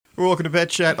Welcome to Pet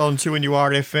Chat on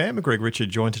 2NURFM. Greg Richard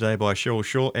joined today by Cheryl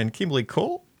Shaw and Kimberley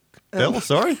Call. Earl,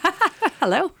 sorry.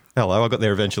 Hello. Hello, I got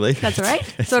there eventually. That's all right.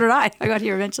 So did I. I got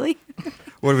here eventually.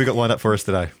 What have we got lined up for us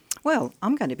today? Well,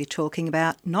 I'm going to be talking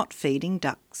about not feeding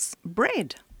ducks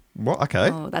bread. What? Okay.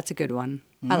 Oh, that's a good one.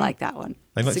 I like that one.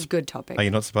 It's a good topic. Are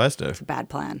you not supposed to? It's a bad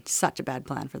plan. Such a bad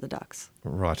plan for the ducks.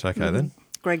 Right, okay then.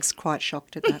 Greg's quite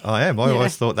shocked at that. I am. I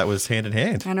always thought that was hand in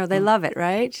hand. I know, they love it,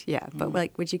 right? Yeah, but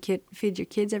like, would you feed your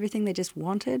kids everything they just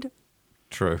wanted?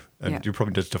 True. And Yeah. you're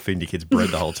probably just feeding your kids bread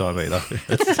the whole time either.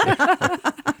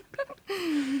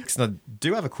 So I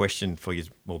do have a question for you,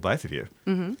 well, both of you.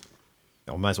 Mm-hmm.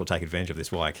 I may as well take advantage of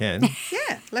this while I can.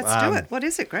 Yeah, let's do it. What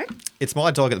is it, Greg? It's my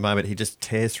dog at the moment. He just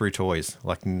tears through toys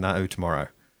like no tomorrow.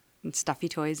 And stuffy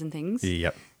toys and things?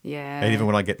 Yep. Yeah. And even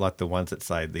when I get like the ones that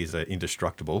say these are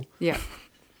indestructible, Yeah.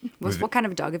 What kind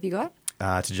of dog have you got?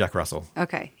 it's a Jack Russell.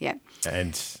 Okay, yeah.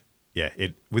 And yeah,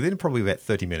 within probably about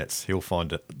 30 minutes, he'll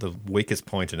find the weakest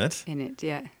point in it.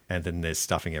 Yeah. And then there's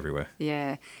stuffing everywhere.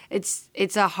 Yeah, it's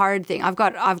a hard thing. I've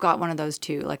got one of those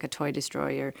too, like a toy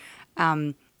destroyer,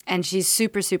 and she's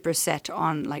super set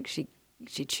on like she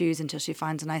chews until she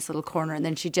finds a nice little corner, and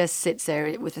then she just sits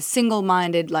there with a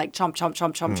single-minded like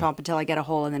chomp until I get a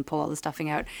hole and then pull all the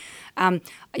stuffing out.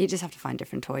 You just have to find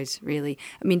different toys, really.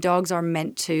 I mean, dogs are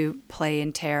meant to play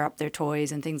and tear up their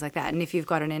toys and things like that. And if you've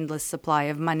got an endless supply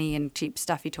of money and cheap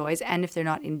stuffy toys, and if they're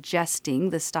not ingesting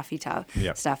the stuffy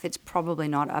stuff, it's probably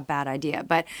not a bad idea.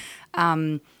 But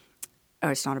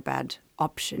or it's not a bad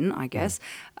option, I guess.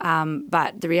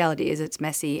 But the reality is it's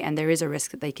messy, and there is a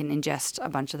risk that they can ingest a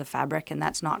bunch of the fabric, and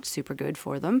that's not super good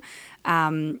for them.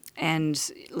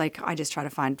 And like, I just try to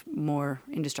find more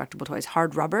indestructible toys.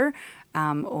 Hard rubber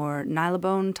or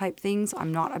nylabone type things.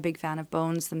 I'm not a big fan of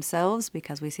bones themselves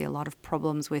because we see a lot of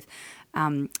problems with,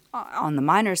 on the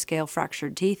minor scale,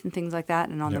 fractured teeth and things like that.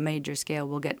 And on the major scale,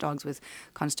 we'll get dogs with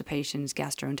constipations,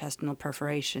 gastrointestinal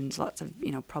perforations, lots of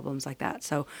problems like that.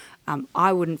 So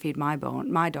I wouldn't feed my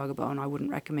dog a bone. I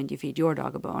wouldn't recommend you feed your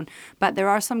dog a bone. But there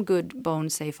are some good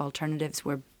bone-safe alternatives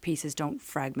where pieces don't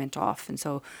fragment off. And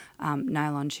so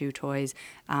nylon chew toys,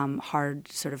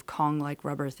 hard sort of Kong-like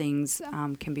rubber things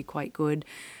can be quite good.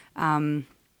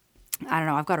 I don't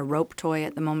know, I've got a rope toy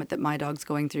at the moment that my dog's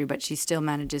going through, but she still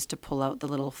manages to pull out the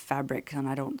little fabric, and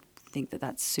I don't think that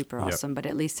that's super awesome, but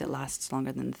at least it lasts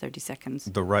longer than 30 seconds.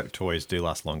 The rope toys do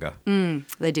last longer.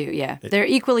 They do, yeah. They're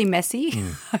equally messy,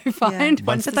 I find. Yeah.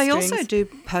 Once But the they strings- also do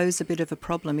pose a bit of a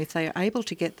problem if they are able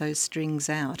to get those strings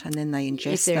out and then they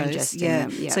ingest they're those. ingesting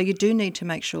them, yeah. So you do need to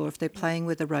make sure if they're playing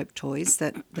with the rope toys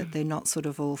that they're not sort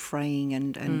of all fraying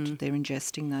and they're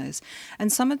ingesting those.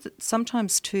 And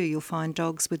sometimes too you'll find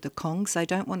dogs with the Kongs, they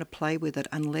don't want to play with it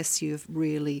unless you've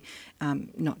really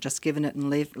not just given it and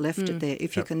left it there.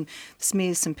 If you can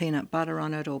smear some peanut butter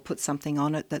on it or put something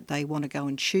on it that they want to go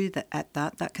and chew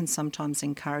that can sometimes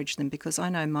encourage them, because I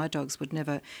know my dogs would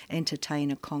never entertain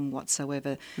a Kong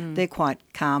whatsoever. They're quite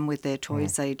calm with their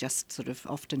toys. They just sort of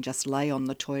often just lay on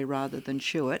the toy rather than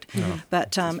chew it.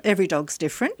 But every dog's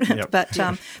different.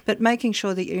 But making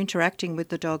sure that you're interacting with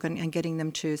the dog and getting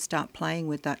them to start playing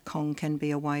with that Kong can be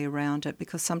a way around it,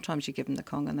 because sometimes you give them the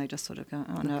Kong and they just sort of go,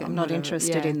 oh no, I'm not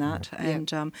interested in that.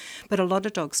 And but a lot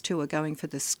of dogs too are going for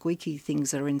the squeaky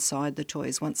things that are inside the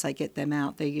toys. Once they get them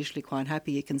out, they're usually quite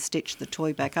happy. You can stitch the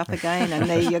toy back up again and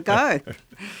there you go.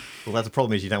 Well, that's the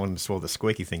problem, is you don't want them to swallow the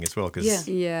squeaky thing as well, because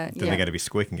then they're going to be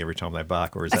squeaking every time they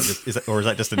bark, or is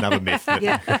that just another myth?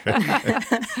 Yeah,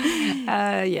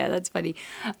 that's funny.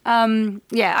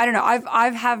 I don't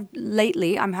know.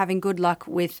 Lately I'm having good luck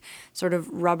with sort of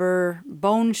rubber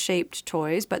bone-shaped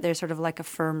toys, but they're sort of like a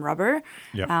firm rubber.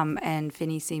 Yep. And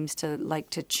Finny seems to like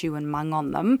to chew and mung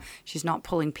on them. She's not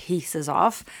pulling pieces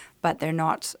off, but they're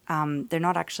not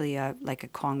actually like a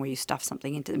Kong where you stuff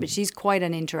something into them. But she's quite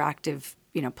an interactive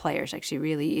player. She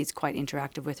really is quite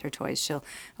interactive with her toys. She'll,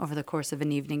 over the course of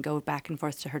an evening, go back and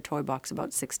forth to her toy box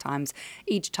about 6 times,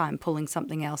 each time pulling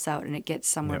something else out, and it gets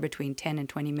somewhere between 10 and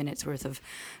 20 minutes worth of,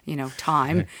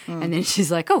 time. And then she's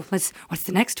like, oh, what's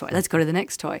the next toy? Let's go to the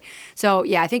next toy. So,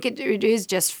 yeah, I think it is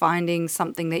just finding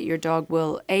something that your dog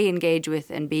will, A, engage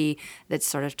with, and B, that's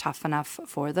sort of tough enough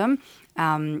for them.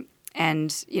 And,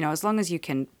 as long as you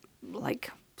can,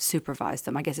 supervise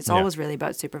them. I guess it's always really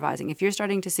about supervising. If you're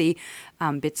starting to see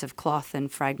bits of cloth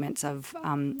and fragments of,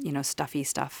 stuffy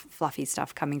stuff, fluffy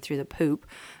stuff coming through the poop,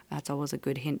 that's always a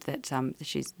good hint that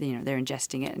she's, they're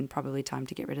ingesting it and probably time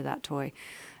to get rid of that toy,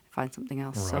 find something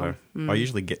else. Righto. So, I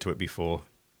usually get to it before.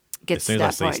 Gets as soon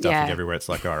as I see stuffing yeah. everywhere, it's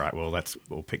like, all right, well, that's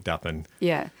all picked up and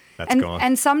yeah, that's gone.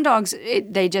 And some dogs,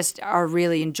 they just are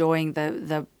really enjoying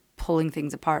the pulling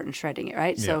things apart and shredding it,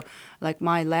 right? Yeah. So like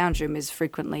my lounge room is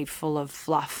frequently full of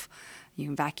fluff. You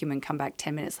can vacuum and come back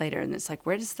 10 minutes later, and it's like,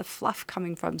 where does the fluff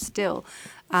coming from still?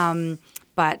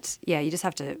 But yeah, you just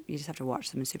have to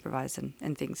watch them and supervise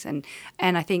and things. And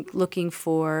I think looking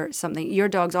for something, your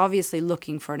dog's obviously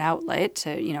looking for an outlet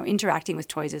to, interacting with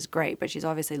toys is great, but she's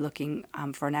obviously looking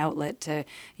for an outlet to,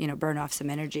 burn off some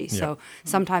energy. Yeah. So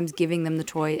sometimes giving them the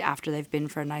toy after they've been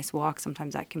for a nice walk,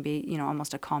 sometimes that can be,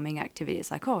 almost a calming activity. It's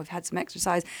like, oh, I've had some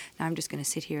exercise. Now I'm just going to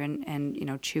sit here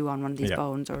and chew on one of these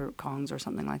bones or kongs or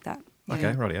something like that.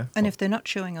 Okay, right, yeah. And if they're not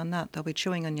chewing on that, they'll be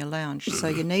chewing on your lounge. So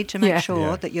you need to make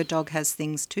sure that your dog has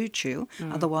things to chew.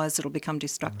 Otherwise, it'll become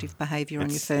destructive behaviour on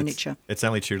your furniture. It's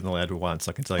only chewed on the lounge once,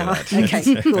 I can tell you that.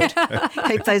 Okay, good.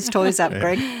 Keep those toys up,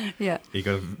 Greg. Yeah. He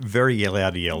got a very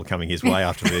loud yell coming his way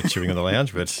after the chewing on the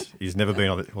lounge, but he's never been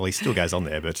on it. Well, he still goes on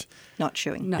there, but... Not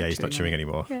chewing. He's not chewing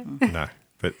anymore. Yeah. No,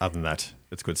 but other than that,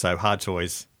 it's good. So hard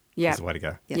toys. That's the way to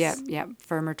go. Yes. Yeah.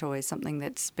 Firmer toys, something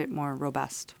that's a bit more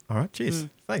robust. All right, cheers.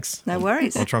 Thanks. No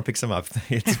worries. I'll try and pick some up.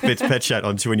 It's Pet Chat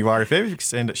on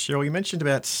 2NURFM. And Cheryl, you mentioned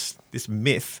about this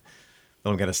myth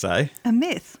that I'm going to say. A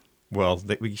myth? Well,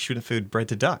 that we shouldn't feed bread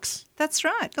to ducks. That's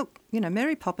right. Look,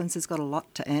 Mary Poppins has got a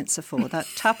lot to answer for. That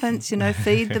tuppence,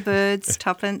 feed the birds,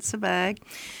 tuppence a bag.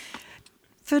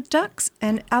 For ducks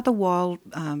and other wild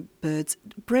birds,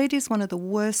 bread is one of the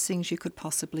worst things you could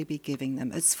possibly be giving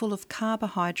them. It's full of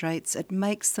carbohydrates. It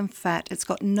makes them fat. It's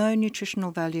got no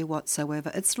nutritional value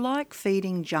whatsoever. It's like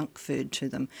feeding junk food to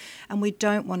them, and we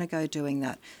don't want to go doing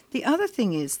that. The other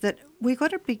thing is that we've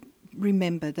got to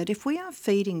remember that if we are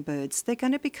feeding birds, they're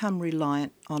going to become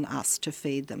reliant on us to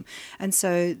feed them. And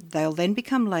so they'll then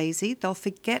become lazy. They'll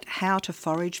forget how to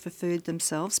forage for food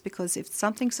themselves, because if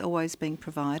something's always being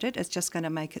provided, it's just going to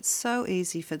make it so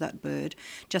easy for that bird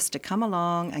just to come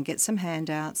along and get some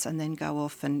handouts and then go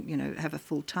off and, have a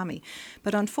full tummy.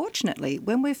 But unfortunately,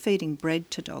 when we're feeding bread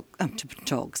to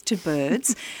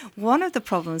birds, one of the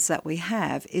problems that we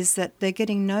have is that they're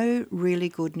getting no really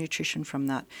good nutrition from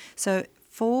that. So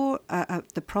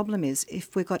the problem is,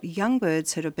 if we've got young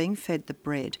birds that are being fed the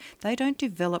bread, they don't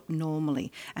develop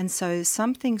normally. And so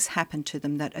some things happen to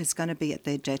them that is going to be at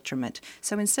their detriment.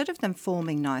 So instead of them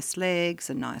forming nice legs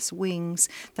and nice wings,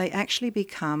 they actually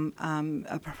become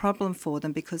a problem for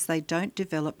them because they don't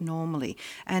develop normally.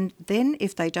 And then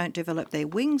if they don't develop their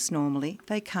wings normally,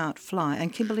 they can't fly.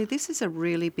 And Kimberley, this is a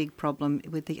really big problem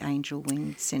with the angel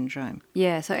wing syndrome.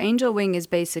 Yeah, so angel wing is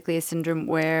basically a syndrome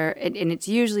where, and it's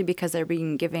usually because they're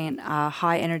being given a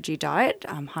high energy diet,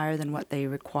 higher than what they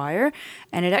require,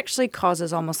 and it actually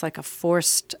causes almost like a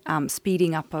forced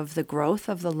speeding up of the growth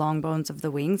of the long bones of the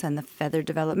wings and the feather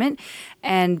development.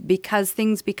 And because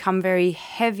things become very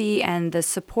heavy and the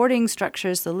supporting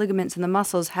structures, the ligaments and the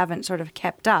muscles haven't sort of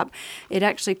kept up, it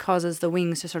actually causes the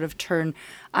wings to sort of turn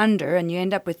under, and you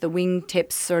end up with the wing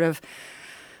tips sort of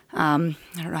I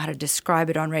don't know how to describe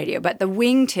it on radio, but the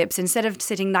wing tips, instead of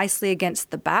sitting nicely against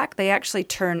the back, they actually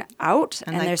turn out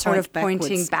and they're sort of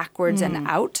pointing backwards and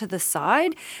out to the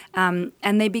side. And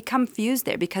they become fused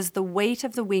there because the weight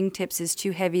of the wing tips is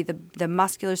too heavy. The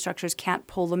muscular structures can't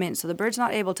pull them in. So the bird's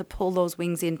not able to pull those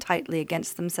wings in tightly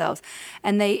against themselves.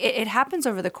 And it happens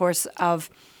over the course of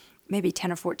maybe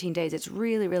 10 or 14 days. It's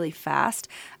really, really fast.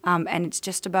 And it's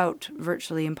just about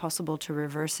virtually impossible to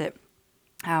reverse it.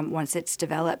 Once it's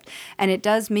developed. And it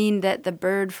does mean that the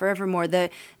bird forevermore,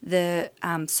 the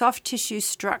soft tissue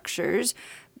structures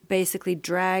basically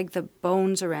drag the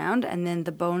bones around, and then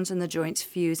the bones and the joints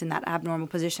fuse in that abnormal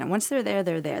position. Once they're there,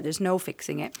 they're there. There's no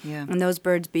fixing it. Yeah. And those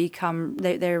birds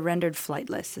they're rendered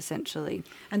flightless, essentially.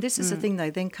 And this is the thing, they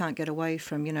then can't get away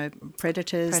from,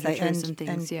 predators and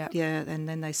things, and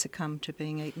then they succumb to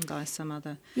being eaten by some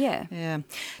other. Yeah. Yeah.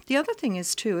 The other thing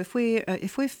is too, if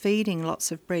we're feeding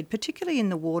lots of bread, particularly in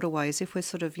the waterways, if we're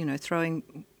sort of,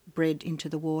 throwing bread into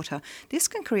the water, this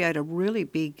can create a really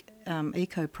big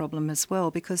eco problem as well,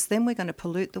 because then we're going to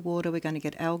pollute the water, we're going to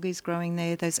get algae growing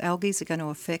there. Those algae are going to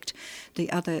affect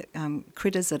the other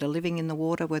critters that are living in the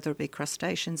water, whether it be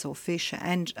crustaceans or fish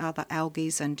and other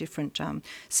algae and different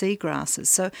sea grasses.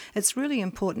 So it's really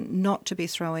important not to be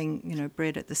throwing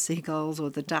bread at the seagulls or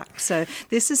the ducks. So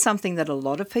this is something that a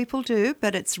lot of people do,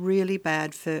 but it's really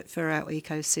bad for our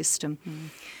ecosystem.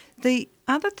 The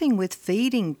other thing with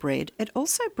feeding bread, it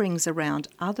also brings around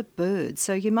other birds.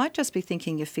 So you might just be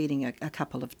thinking you're feeding a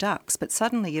couple of ducks, but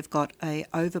suddenly you've got a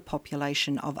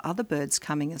overpopulation of other birds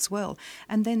coming as well.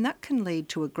 And then that can lead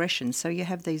to aggression. So you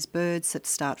have these birds that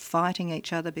start fighting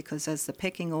each other because as the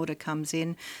pecking order comes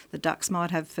in, the ducks might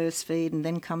have first feed and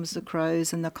then comes the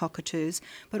crows and the cockatoos.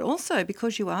 But also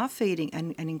because you are feeding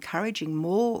and encouraging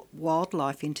more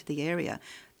wildlife into the area,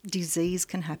 disease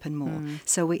can happen more.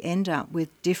 So we end up with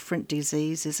different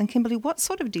diseases. And Kimberley, what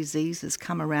sort of diseases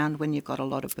come around when you've got a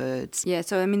lot of birds? Yeah,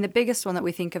 so I mean the biggest one that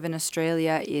we think of in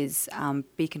Australia is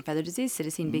beak and feather disease,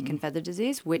 cytosine beak and feather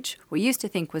disease, which we used to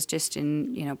think was just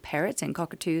in parrots and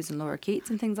cockatoos and lorikeets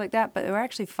and things like that. But we're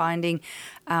actually finding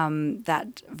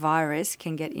that virus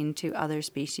can get into other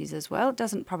species as well. It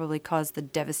doesn't probably cause the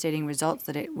devastating results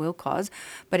that it will cause,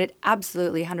 but it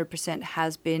absolutely 100%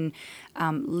 has been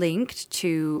linked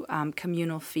to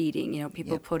communal feeding.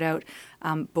 People put out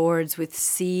boards with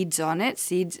seeds on it.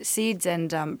 Seeds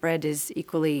and bread is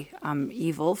equally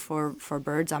evil for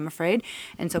birds, I'm afraid.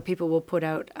 And so people will put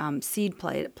out seed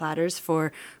platters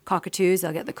for cockatoos.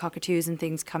 They'll get the cockatoos and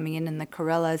things coming in and the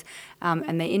corellas,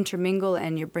 and they intermingle,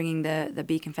 and you're bringing the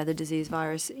beak and feather disease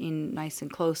virus in nice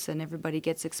and close, and everybody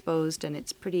gets exposed, and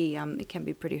it's pretty. It can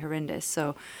be pretty horrendous.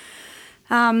 So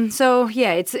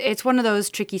it's one of those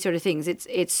tricky sort of things.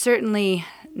 It's certainly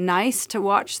nice to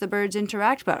watch the birds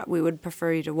interact, but we would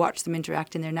prefer you to watch them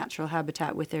interact in their natural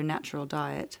habitat with their natural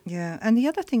diet. Yeah, and the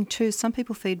other thing too, some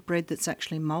people feed bread that's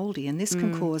actually mouldy, and this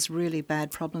can cause really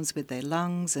bad problems with their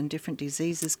lungs, and different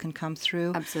diseases can come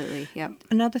through. Absolutely, yep.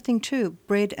 Another thing too,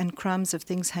 bread and crumbs of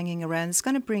things hanging around is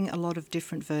going to bring a lot of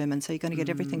different vermin. So you're going to get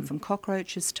everything from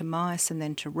cockroaches to mice and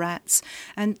then to rats,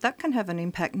 and that can have an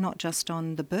impact not just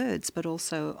on the birds but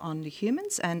also on the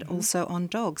humans and also on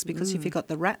dogs, because if you've got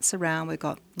the rats around, we've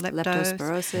got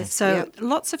leptospirosis. So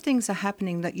lots of things are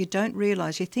happening that you don't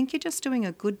realise. You think you're just doing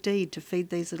a good deed to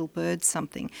feed these little birds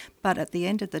something, but at the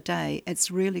end of the day, it's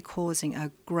really causing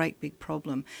a great big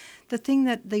problem. The thing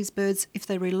that these birds, if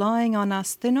they're relying on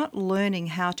us, they're not learning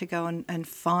how to go and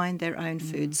find their own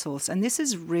food source. And this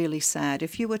is really sad.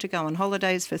 If you were to go on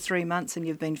holidays for 3 months and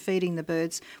you've been feeding the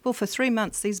birds, well, for 3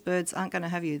 months, these birds aren't going to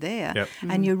have you there. Yep.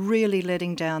 And you're really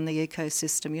letting down the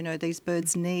ecosystem. These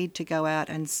birds need to go out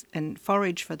and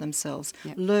forage for themselves,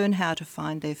 learn how to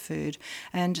find their food.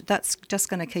 And that's just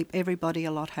going to keep everybody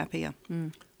a lot happier.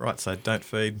 Right, so don't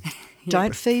feed.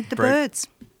 Don't feed the birds.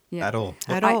 Yeah. At all.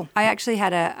 I actually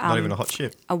had not even a hot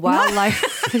chip. A wildlife,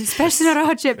 especially not a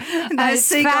hot chip.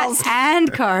 Fats and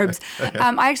carbs.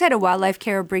 I actually had a wildlife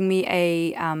carer bring me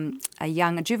a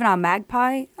juvenile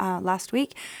magpie last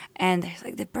week, and they're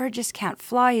like, the bird just can't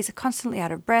fly. He's constantly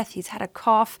out of breath. He's had a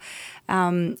cough,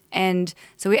 and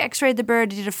so we X-rayed the bird,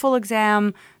 did a full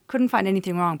exam, couldn't find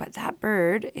anything wrong, but that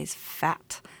bird is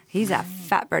fat. He's a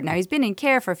fat bird. Now, he's been in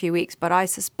care for a few weeks, but I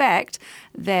suspect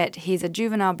that he's a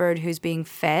juvenile bird who's being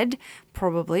fed,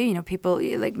 probably. People,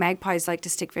 like magpies, like to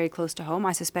stick very close to home.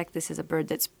 I suspect this is a bird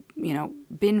that's,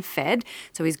 been fed.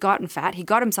 So he's gotten fat. He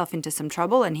got himself into some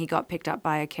trouble, and he got picked up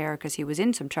by a carer because he was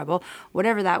in some trouble.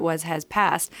 Whatever that was has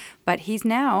passed. But he's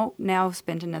now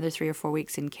spent another 3 or 4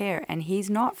 weeks in care, and he's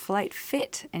not flight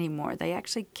fit anymore. They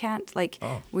actually can't,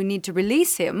 we need to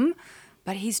release him,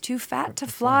 but he's too fat to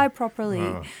fly properly.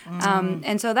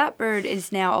 And so that bird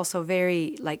is now also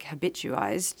very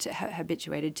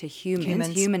habituated to humans,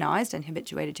 humanized and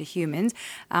habituated to humans.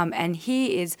 And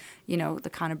he is, the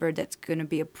kind of bird that's going to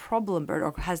be a problem bird,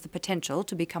 or has the potential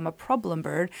to become a problem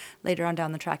bird later on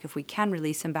down the track if we can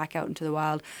release him back out into the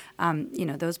wild.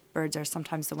 Those birds are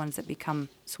sometimes the ones that become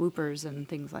swoopers and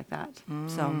things like that.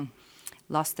 So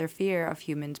lost their fear of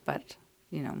humans, but,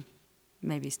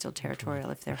 maybe still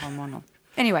territorial if they're hormonal.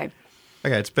 Anyway.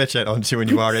 Okay, it's Betchat on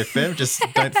 2NURFM. Just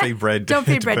don't feed bread to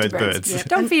birds. Yeah.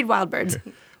 Don't feed wild birds.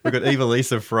 We've got Eva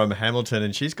Lisa from Hamilton,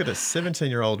 and she's got a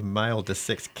 17-year-old male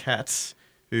dissect cat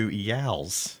who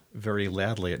yowls very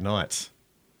loudly at night.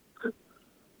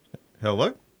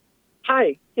 Hello?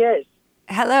 Hi, yes.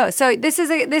 Hello. So this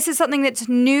is something that's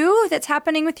new that's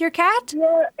happening with your cat?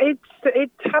 Yeah,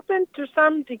 it happened to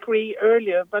some degree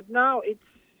earlier, but now it's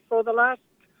for the last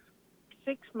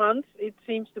 6 months, it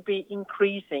seems to be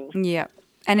increasing. Yeah.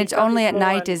 And it's only at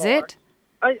night, is it?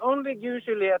 I only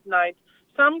usually at night.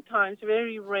 Sometimes,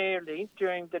 very rarely,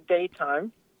 during the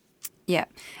daytime. Yeah.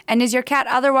 And is your cat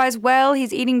otherwise well?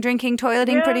 He's eating, drinking,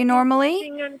 toileting pretty normally?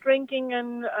 Eating and drinking,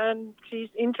 and she's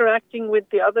interacting with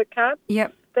the other cat.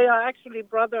 Yep. They are actually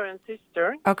brother and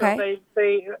sister. Okay. So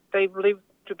they've lived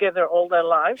together all their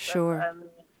lives. Sure. And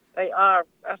they are,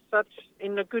 as such,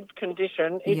 in a good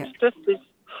condition. It's just this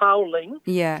howling.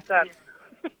 Yeah.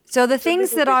 So the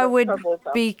things that I would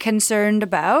be concerned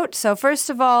about, so first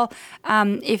of all,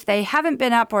 if they haven't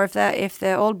been up, or if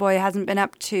the old boy hasn't been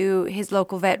up to his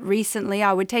local vet recently,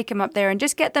 I would take him up there and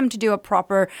just get them to do a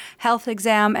proper health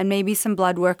exam and maybe some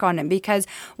blood work on him, because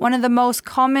one of the most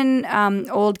common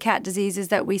old cat diseases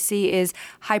that we see is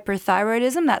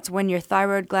hyperthyroidism. That's when your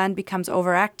thyroid gland becomes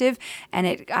overactive, and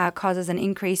it causes an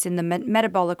increase in the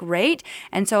metabolic rate.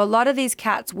 And so a lot of these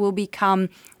cats will become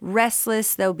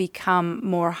restless, they'll become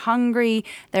more hungry.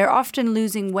 They're often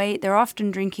losing weight. They're often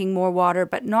drinking more water,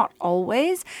 but not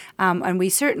always. And we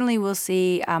certainly will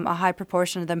see a high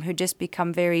proportion of them who just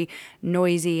become very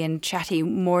noisy and chatty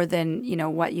more than,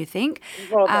 what you think.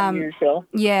 More than usual.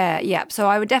 Yeah. So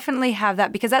I would definitely have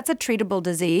that because that's a treatable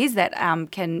disease that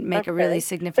can make a really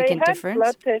significant difference. They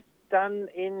had blood tests done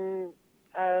in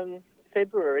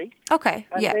February. Okay,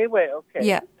 and yeah. they were okay.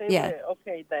 Yeah, They were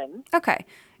okay then. Okay.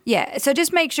 Yeah, so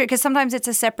just make sure, because sometimes it's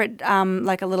a separate,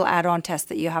 like a little add-on test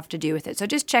that you have to do with it. So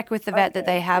just check with the vet that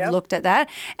they have looked at that.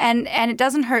 And it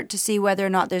doesn't hurt to see whether or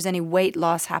not there's any weight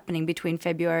loss happening between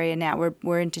February and now.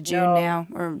 We're into June now,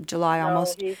 or July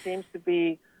almost. No, he seems to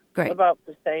be Great. about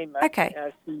the same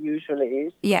as he usually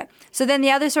is. Yeah. So then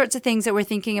the other sorts of things that we're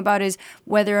thinking about is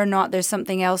whether or not there's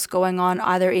something else going on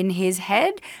either in his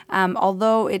head,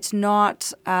 although it's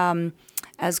not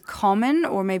as common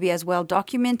or maybe as well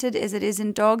documented as it is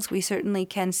in dogs. We certainly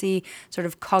can see sort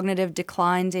of cognitive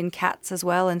declines in cats as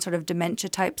well, and sort of dementia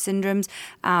type syndromes.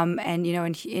 And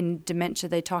in dementia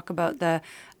they talk about the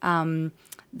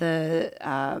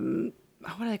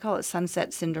what do they call it?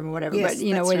 Sunset syndrome or whatever. Yes,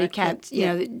 but where right. they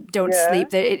can't, don't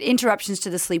sleep. Interruptions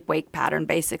to the sleep-wake pattern,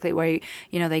 basically, where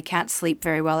they can't sleep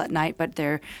very well at night, but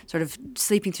they're sort of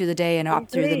sleeping through the day and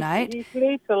up through the night. He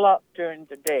sleeps a lot during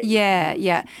the day.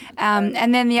 Yeah.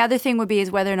 And then the other thing would be is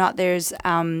whether or not there's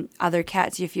other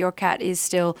cats. If your cat is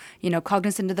still,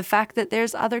 cognizant of the fact that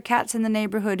there's other cats in the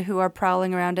neighborhood who are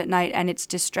prowling around at night, and it's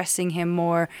distressing him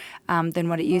more than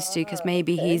what it used to, because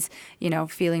maybe he's,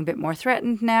 feeling a bit more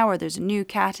threatened now, or there's a new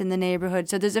cat in the neighborhood.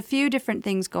 So there's a few different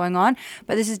things going on,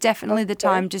 but this is definitely the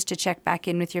time just to check back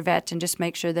in with your vet and just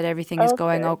make sure that everything is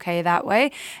going okay that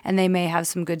way. And they may have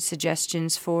some good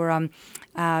suggestions for,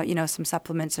 some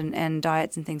supplements and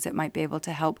diets and things that might be able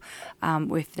to help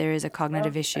if there is a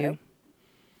cognitive issue.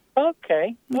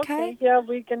 Okay. Yeah,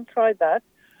 we can try that.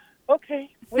 Okay.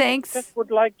 Thanks. We just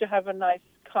would like to have a nice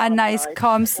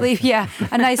calm sleep. Yeah,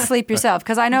 a nice sleep yourself.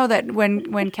 Because I know that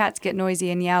when cats get noisy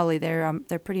and yowly,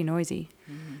 they're pretty noisy.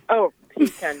 Oh, he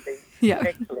can be. Yeah.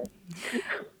 Excellent.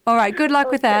 All right. Good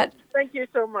luck with that. Thank you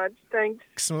so much. Thanks.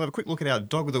 So we'll have a quick look at our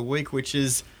dog of the week, which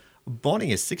is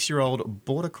Bonnie, a 6-year-old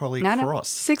Border Collie Cross.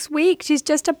 6 weeks. She's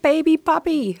just a baby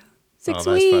puppy. 6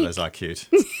 those weeks. photos are cute.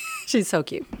 She's so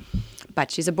cute.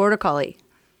 But she's a Border Collie.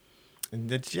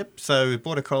 So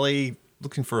Border Collie,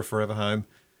 looking for a forever home.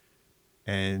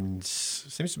 And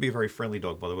seems to be a very friendly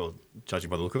dog, judging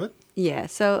by the look of it. Yeah,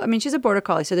 so, she's a Border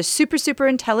Collie. So they're super, super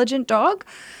intelligent dogs,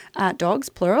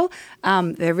 plural.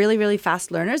 They're really, really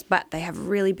fast learners, but they have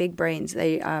really big brains.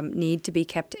 They need to be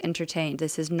kept entertained.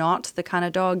 This is not the kind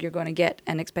of dog you're going to get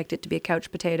and expect it to be a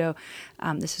couch potato.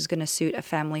 This is going to suit a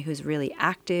family who's really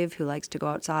active, who likes to go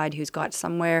outside, who's got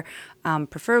somewhere,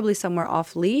 preferably somewhere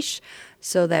off leash,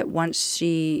 so that once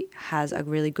she has a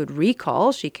really good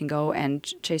recall, she can go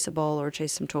and chase a ball or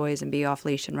chase some toys and be off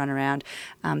leash and run around,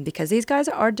 because these guys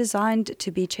are designed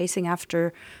to be chasing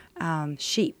after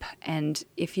sheep. And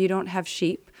if you don't have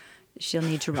sheep, she'll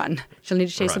need to run. She'll need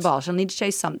to chase a ball. She'll need to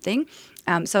chase something.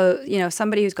 So,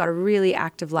 somebody who's got a really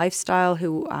active lifestyle,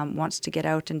 who wants to get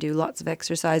out and do lots of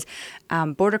exercise.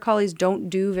 Border Collies don't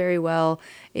do very well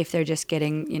if they're just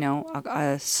getting,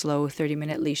 a slow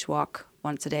 30-minute leash walk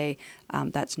once a day.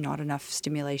 That's not enough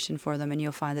stimulation for them, and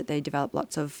you'll find that they develop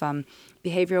lots of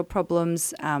behavioral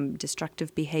problems,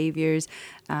 destructive behaviors,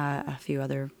 a few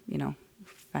other,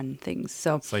 fun things.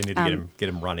 So you need to get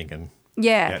him running and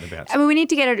yeah. out and about. We need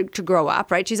to get her to grow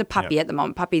up, right? She's a puppy at the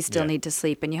moment. Puppies still need to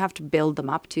sleep, and you have to build them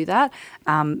up to that.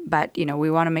 But, we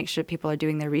want to make sure people are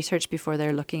doing their research before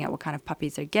they're looking at what kind of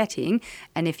puppies they're getting.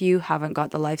 And if you haven't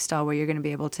got the lifestyle where you're going to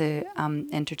be able to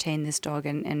entertain this dog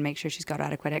and make sure she's got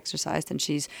adequate exercise, then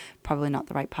she's probably not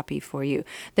the right puppy for you.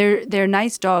 They're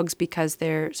nice dogs because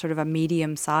they're sort of a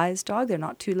medium-sized dog. They're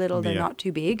not too little. They're not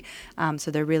too big.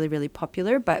 So they're really, really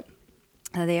popular. But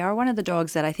they are one of the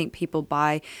dogs that I think people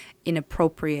buy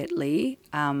inappropriately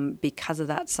because of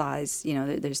that size.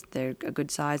 They're a good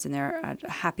size, and they're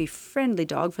a happy, friendly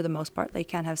dog for the most part. They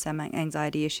can have some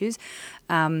anxiety issues,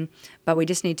 but we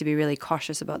just need to be really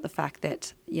cautious about the fact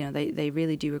that they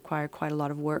really do require quite a lot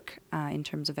of work in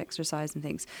terms of exercise and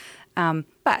things.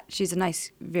 But she's a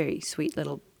nice, very sweet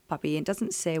little puppy. It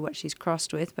doesn't say what she's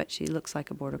crossed with, but she looks like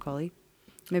a Border Collie,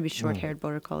 maybe short-haired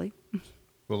Border Collie.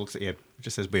 Well, looks like It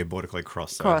just says be a border collie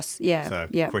cross. So, Cross, yeah, So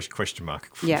yeah. question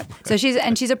mark. Yeah. So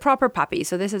she's a proper puppy.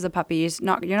 So this is a puppy.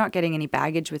 You're not getting any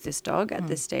baggage with this dog at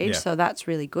this stage. Yeah. So that's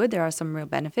really good. There are some real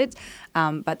benefits,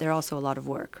 but they're also a lot of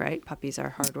work, right? Puppies are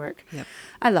hard work. Yep.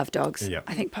 I love dogs. Yep.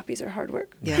 I think puppies are hard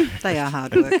work. Yeah, they are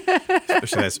hard work.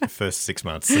 Especially those first 6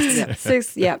 months.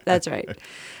 Yeah, that's right.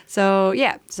 So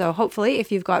so hopefully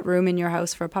if you've got room in your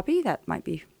house for a puppy, that might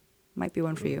be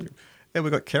one for you. And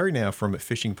we've got Kerry now from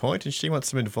Fishing Point, and she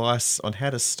wants some advice on how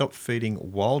to stop feeding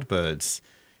wild birds.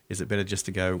 Is it better just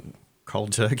to go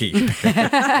cold turkey?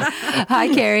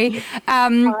 Hi, Carrie.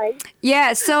 Hi.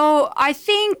 Yeah, so I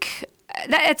think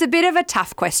it's a bit of a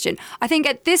tough question. I think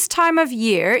at this time of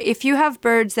year, if you have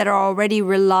birds that are already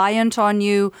reliant on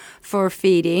you for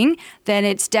feeding, then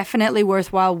it's definitely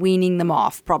worthwhile weaning them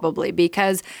off, probably,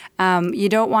 because you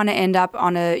don't want to end up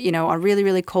on a really,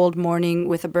 really cold morning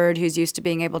with a bird who's used to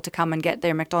being able to come and get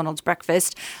their McDonald's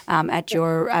breakfast at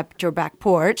your back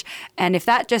porch. And if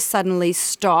that just suddenly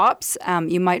stops,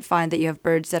 you might find that you have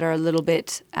birds that are a little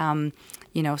bit,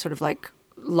 sort of like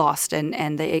lost and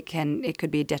it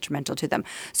could be detrimental to them.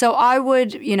 So I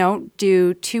would,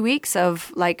 do 2 weeks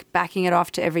of like backing it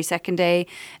off to every second day,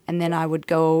 and then I would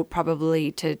go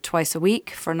probably to twice a week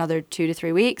for another 2 to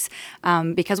 3 weeks,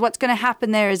 because what's going to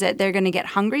happen there is that they're going to get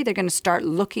hungry. They're going to start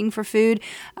looking for food,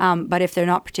 but if they're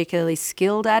not particularly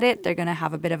skilled at it, they're going to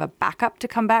have a bit of a backup to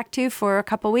come back to for a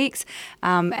couple weeks,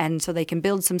 and so they can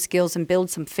build some skills and build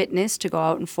some fitness to go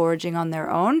out and foraging on their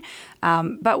own.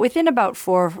 But within about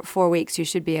four weeks, you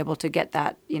should be able to get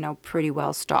that, pretty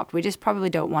well stopped. We just probably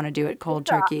don't want to do it cold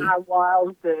turkey. These are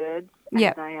wild birds. And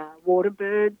Yep. They are water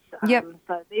birds. Yep.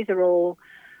 So these are all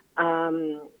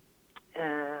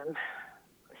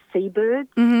seabirds.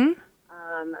 Mm-hmm.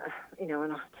 And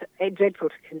it's dreadful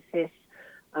to confess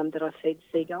that I feed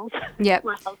seagulls. Yep.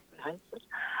 My husband hates it.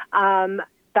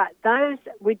 But those,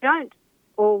 we don't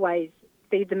always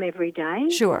feed them every day.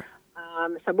 Sure.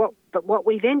 What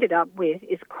we've ended up with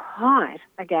is quite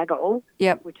a gaggle,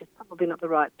 Yep. which is probably not the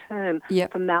right term,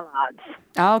 Yep. for mallards.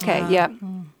 Okay. Yep.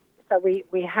 So we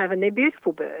have, and they're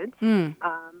beautiful birds. Mm.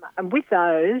 And with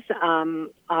those,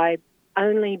 I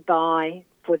only buy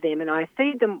for them, and I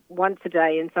feed them once a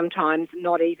day, and sometimes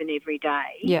not even every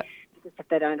day. Yep. Because if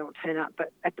they don't all turn up.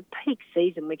 But at the peak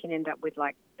season, we can end up with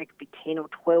there could be 10 or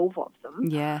 12 of them.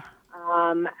 Yeah.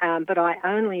 But I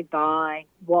only buy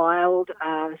wild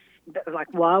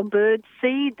bird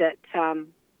seed that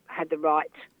had the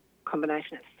right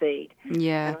combination of seed.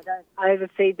 Yeah. And I don't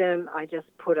overfeed them. I just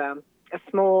put a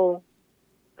small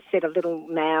set of little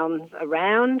mounds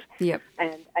around, Yep.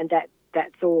 and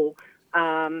that's all.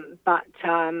 But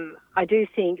I do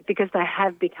think, because they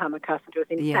have become accustomed to us,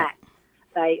 in Yeah. fact,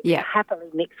 they Yeah. happily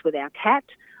mix with our cat,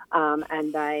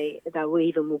 and they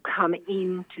will come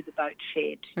into the boat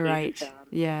shed Right. if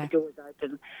Yeah. the door's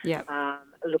open, Yep.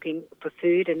 looking for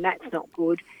food, and that's not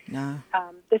good. No.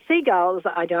 The seagulls,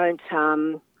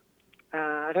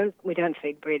 we don't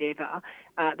feed bread ever.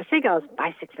 The seagulls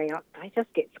basically, they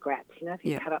just get scraps. If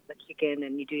you Yeah. cut up the chicken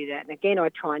and you do that. And again, I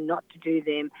try not to do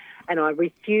them, and I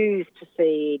refuse to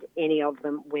feed any of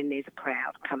them when there's a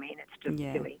crowd come in. It's just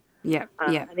Yeah. silly. Yep.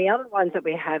 Yep. And the other ones that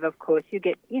we have, of course, you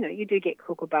do get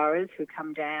kookaburras who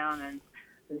come down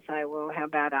and say, well, how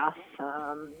about us?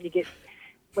 You get,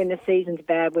 when the season's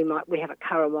bad, we have a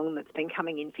currawong that's been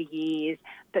coming in for years.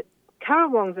 But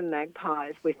currawongs and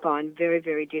magpies we find very,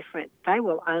 very different. They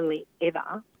will only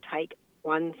ever take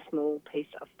one small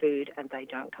piece of food and they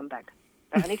don't come back.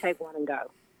 They only take one and go.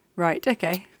 Right.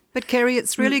 Okay. But Kerry,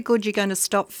 it's really good you're going to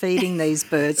stop feeding these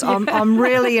birds. I'm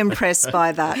really impressed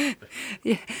by that.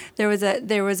 Yeah, there was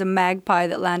a magpie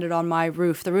that landed on my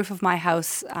roof. The roof of my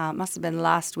house must have been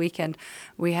last weekend.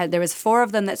 There was 4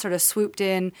 of them that sort of swooped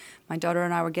in. My daughter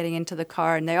and I were getting into the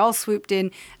car, and they all swooped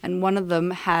in. And one of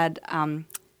them had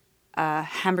a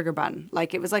hamburger bun.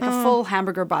 It was like a full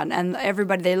hamburger bun, and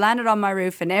they landed on my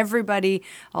roof, and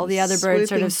all the other birds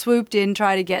sort of swooped in,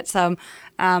 try to get some.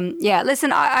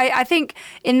 Listen, I think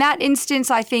in that instance,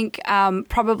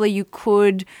 probably you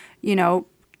could,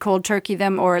 cold turkey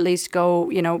them, or at least go,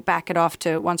 back it off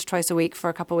to once or twice a week for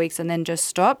a couple of weeks and then just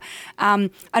stop.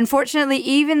 Unfortunately,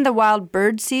 even the wild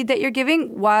bird seed that you're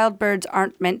giving, wild birds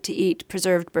aren't meant to eat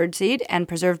preserved bird seed, and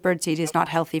preserved bird seed is not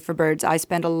healthy for birds. I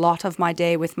spend a lot of my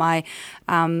day with my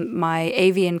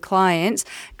avian clients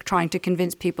trying to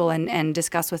convince people and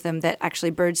discuss with them that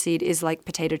actually bird seed is like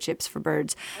potato chips for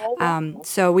birds.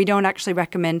 So we don't actually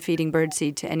recommend feeding bird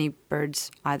seed to any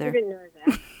birds either. I didn't know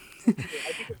that. I didn't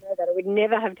know that. I would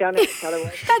never have done it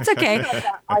otherwise. That's okay.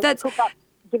 I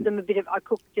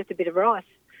cook just a bit of rice.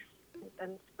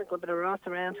 and sprinkle a bit of rice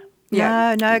around.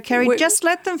 No, Kerry, just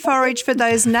let them forage for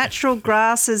those natural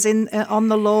grasses on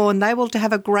the lawn. They will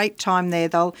have a great time there.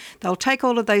 They'll take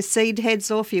all of those seed heads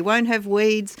off. You won't have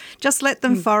weeds. Just let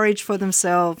them forage for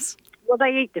themselves. Well,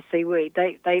 they eat the seaweed.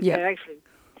 They actually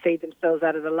feed themselves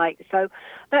out of the lake. So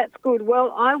that's good.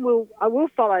 Well, I will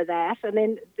follow that. And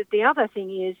then the other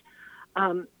thing is,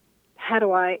 how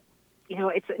do I,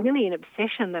 it's really an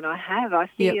obsession that I have. I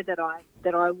fear that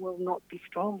I will not be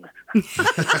strong.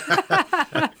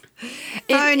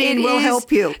 Phone in will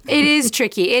help you. It is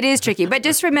tricky. But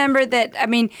just remember that,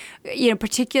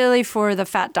 particularly for the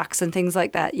fat ducks and things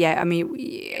like that,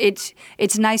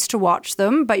 it's nice to watch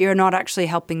them, but you're not actually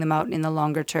helping them out in the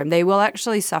longer term. They will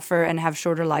actually suffer and have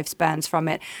shorter lifespans from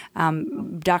it.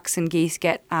 Ducks and geese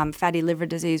get fatty liver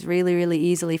disease really, really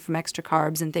easily from extra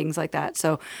carbs and things like that.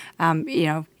 So,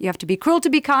 you have to be cruel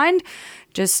to be kind.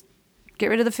 Just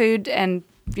get rid of the food and,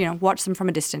 watch them from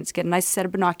a distance. Get a nice set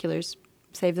of binoculars.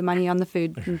 Save the money on the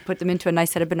food and put them into a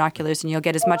nice set of binoculars and you'll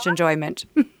get as much enjoyment.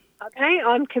 Okay,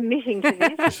 I'm committing to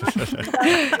this.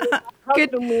 My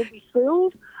husband will be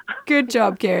thrilled. Good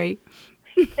job, Kerry.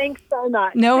 Thanks so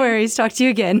much. No worries. Talk to you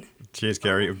again. Cheers,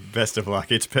 Gary. Best of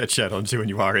luck. It's Pet Chat on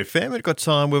 2NURFM. We've got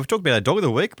time. We've talked about our dog of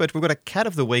the week, but we've got a cat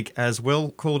of the week as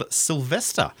well called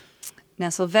Sylvester. Now,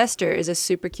 Sylvester is a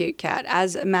super cute cat.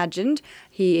 As imagined,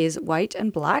 he is white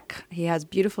and black. He has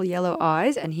beautiful yellow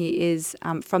eyes, and he is,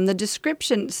 from the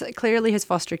description, clearly his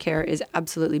foster care is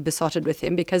absolutely besotted with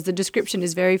him because the description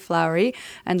is very flowery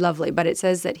and lovely. But it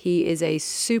says that he is a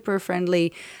super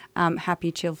friendly,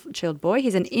 happy, chilled boy.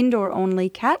 He's an indoor-only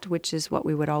cat, which is what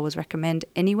we would always recommend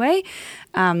anyway.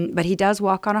 But he does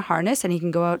walk on a harness, and he can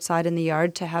go outside in the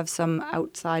yard to have some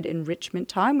outside enrichment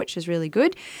time, which is really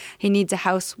good. He needs a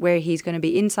house where he's going to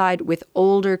be inside with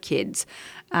older kids.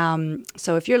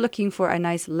 So if you're looking for a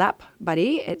nice lap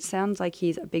buddy, it sounds like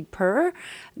he's a big purr,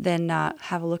 then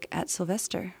have a look at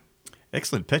Sylvester.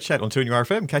 Excellent. Pet Chat on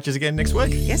 2NURFM. Catch us again next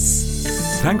week.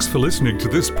 Yes. Thanks for listening to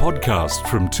this podcast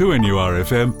from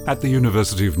 2NURFM at the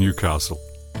University of Newcastle.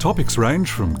 Topics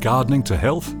range from gardening to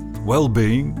health,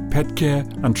 well-being, pet care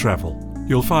and travel.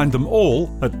 You'll find them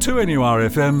all at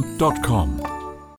 2NURFM.com.